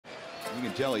You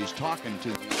can tell he's talking to.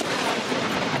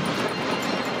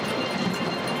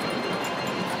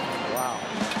 Wow.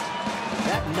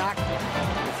 That knock.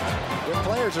 The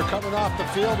players are coming off the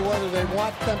field whether they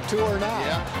want them to or not.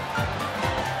 Yeah.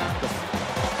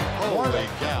 Holy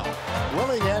cow.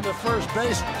 Willingham to first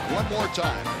base. One more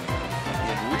time.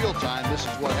 In real time, this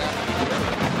is what happened.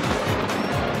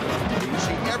 You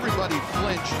see everybody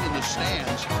flinch in the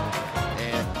stands.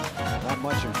 And not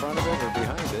much in front of it or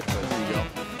behind it, but there you go.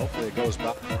 Hopefully it goes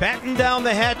by. Batten down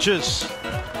the hatches.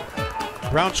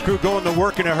 Brown's crew going to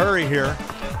work in a hurry here.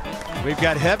 We've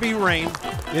got heavy rain.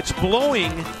 It's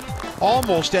blowing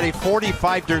almost at a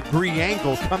 45-degree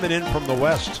angle coming in from the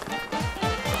west.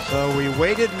 So we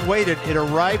waited and waited. It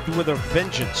arrived with a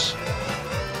vengeance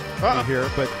here,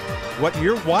 but what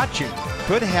you're watching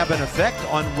could have an effect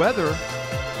on whether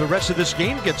the rest of this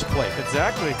game gets played.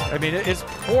 Exactly. I mean, it's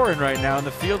pouring right now, and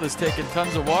the field is taking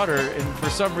tons of water, and for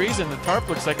some reason the tarp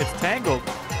looks like it's tangled.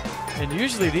 And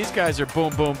usually these guys are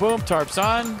boom, boom, boom, tarp's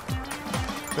on,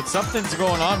 but something's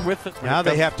going on with it. Now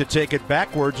they have to take it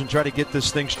backwards and try to get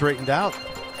this thing straightened out.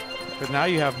 But now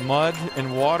you have mud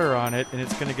and water on it, and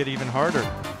it's going to get even harder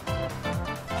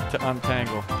to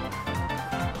untangle.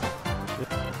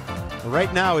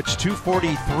 Right now it's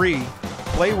 2:43.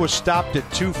 Play was stopped at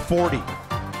 2:40.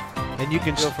 And you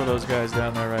can feel for those guys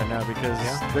down there right now because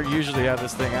they usually have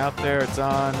this thing out there. It's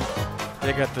on.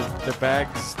 They got the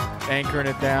bags anchoring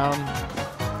it down.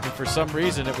 And for some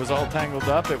reason, it was all tangled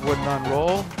up. It wouldn't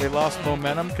unroll. They lost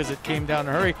momentum because it came down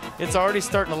in a hurry. It's already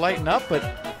starting to lighten up, but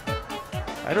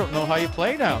I don't know how you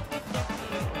play now.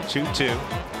 2-2.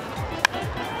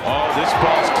 Oh, this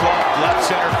ball's clubbed left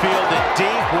center field and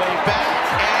deep way back.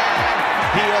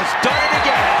 And he has done it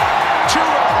again.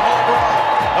 2-run home run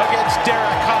against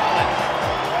Derek Holland.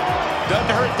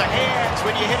 Doesn't hurt the hands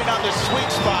when you hit it on the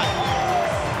sweet spot.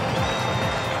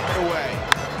 Right away.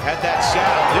 Had that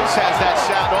sound. This has that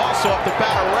sound also up the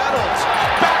bat of Reynolds.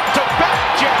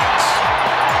 Back-to-back Jets.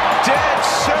 Dead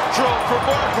central for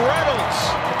Mark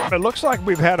Reynolds. It looks like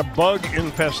we've had a bug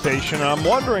infestation. I'm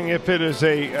wondering if it is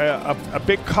a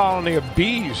big colony of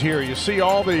bees here. You see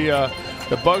all the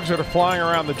bugs that are flying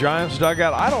around the Giants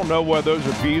dugout. I don't know whether those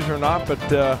are bees or not, but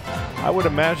I would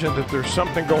imagine that there's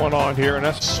something going on here, and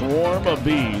that's a swarm of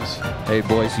bees. Hey,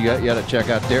 boys, you got to check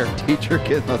out Derek Dietrich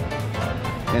in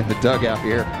the dugout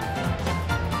here.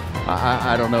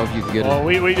 I don't know if you can get it. Oh,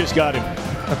 we just got him.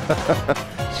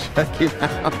 Check him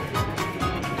out.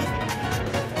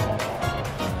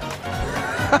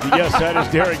 Yes, that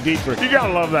is Derek Dietrich. You got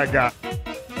to love that guy.